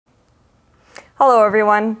Hello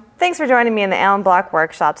everyone. Thanks for joining me in the Allan Block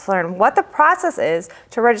workshop to learn what the process is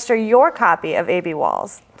to register your copy of AB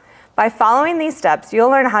Walls. By following these steps, you'll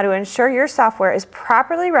learn how to ensure your software is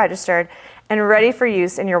properly registered and ready for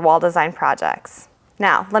use in your wall design projects.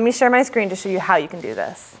 Now, let me share my screen to show you how you can do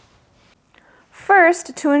this.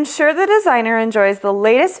 First, to ensure the designer enjoys the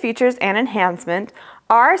latest features and enhancement,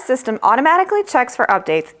 our system automatically checks for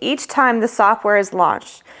updates each time the software is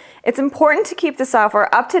launched. It's important to keep the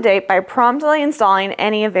software up to date by promptly installing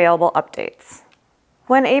any available updates.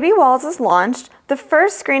 When AB Walls is launched, the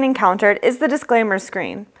first screen encountered is the disclaimer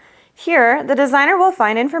screen. Here, the designer will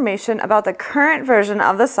find information about the current version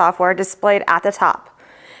of the software displayed at the top.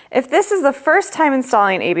 If this is the first time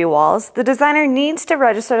installing AB Walls, the designer needs to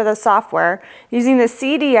register the software using the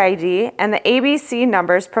CADD ID and the ABC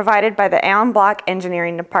numbers provided by the Allan Block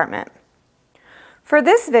Engineering Department. For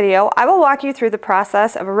this video, I will walk you through the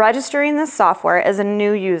process of registering this software as a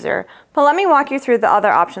new user, but let me walk you through the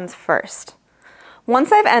other options first. Once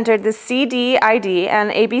I've entered the CADD ID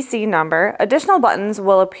and ABC number, additional buttons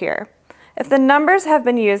will appear. If the numbers have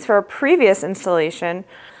been used for a previous installation,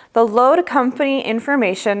 the Load Company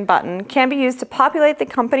Information button can be used to populate the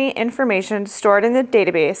company information stored in the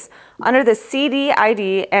database under the CADD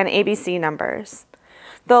ID and ABC numbers.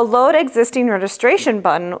 The Load Existing Registration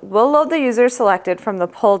button will load the user selected from the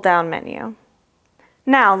pull-down menu.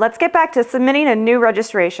 Now, let's get back to submitting a new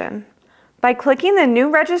registration. By clicking the New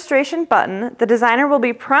Registration button, the designer will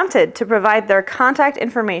be prompted to provide their contact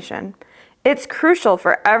information. It's crucial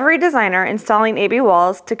for every designer installing AB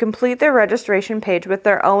Walls to complete their registration page with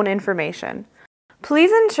their own information.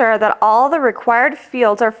 Please ensure that all the required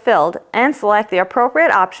fields are filled and select the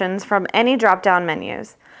appropriate options from any drop-down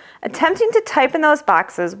menus. Attempting to type in those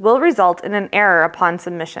boxes will result in an error upon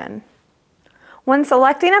submission. When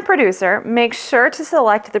selecting a producer, make sure to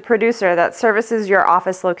select the producer that services your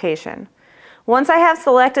office location. Once I have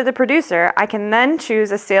selected the producer, I can then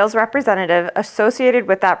choose a sales representative associated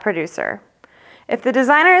with that producer. If the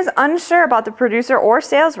designer is unsure about the producer or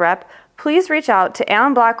sales rep, please reach out to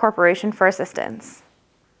Allan Block Corporation for assistance.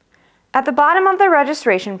 At the bottom of the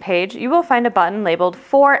registration page, you will find a button labeled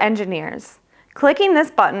For Engineers. Clicking this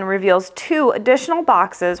button reveals two additional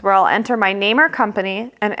boxes where I'll enter my name or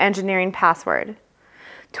company and engineering password.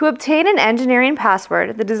 To obtain an engineering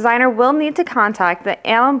password, the designer will need to contact the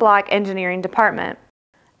Allan Block Engineering Department.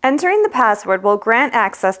 Entering the password will grant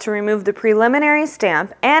access to remove the preliminary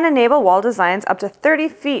stamp and enable wall designs up to 30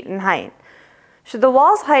 feet in height. Should the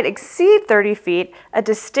wall's height exceed 30 feet, a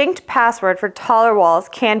distinct password for taller walls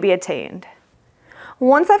can be attained.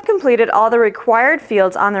 Once I've completed all the required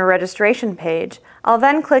fields on the registration page, I'll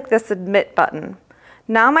then click the Submit button.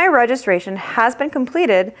 Now my registration has been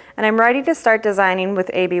completed and I'm ready to start designing with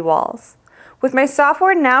AB Walls. With my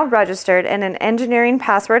software now registered and an engineering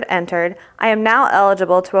password entered, I am now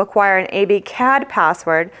eligible to acquire an AB CADD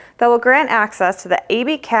password that will grant access to the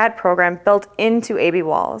AB CADD program built into AB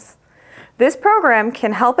Walls. This program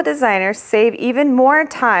can help a designer save even more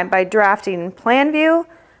time by drafting plan view,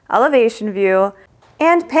 elevation view,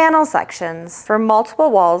 and panel sections for multiple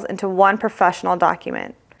walls into one professional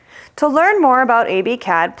document. To learn more about AB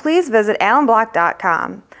CADD, please visit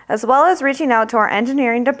allanblock.com, as well as reaching out to our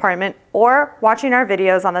engineering department or watching our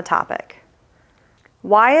videos on the topic.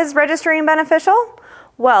 Why is registering beneficial?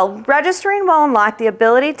 Well, registering will unlock the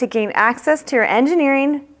ability to gain access to your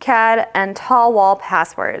engineering, CAD, and tall wall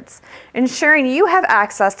passwords, ensuring you have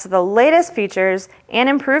access to the latest features and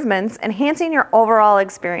improvements, enhancing your overall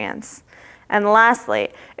experience. And lastly,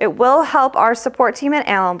 it will help our support team at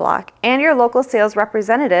Allan Block and your local sales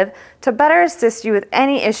representative to better assist you with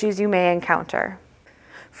any issues you may encounter.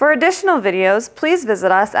 For additional videos, please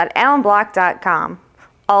visit us at allanblock.com.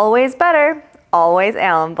 Always better, always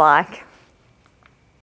Allan Block.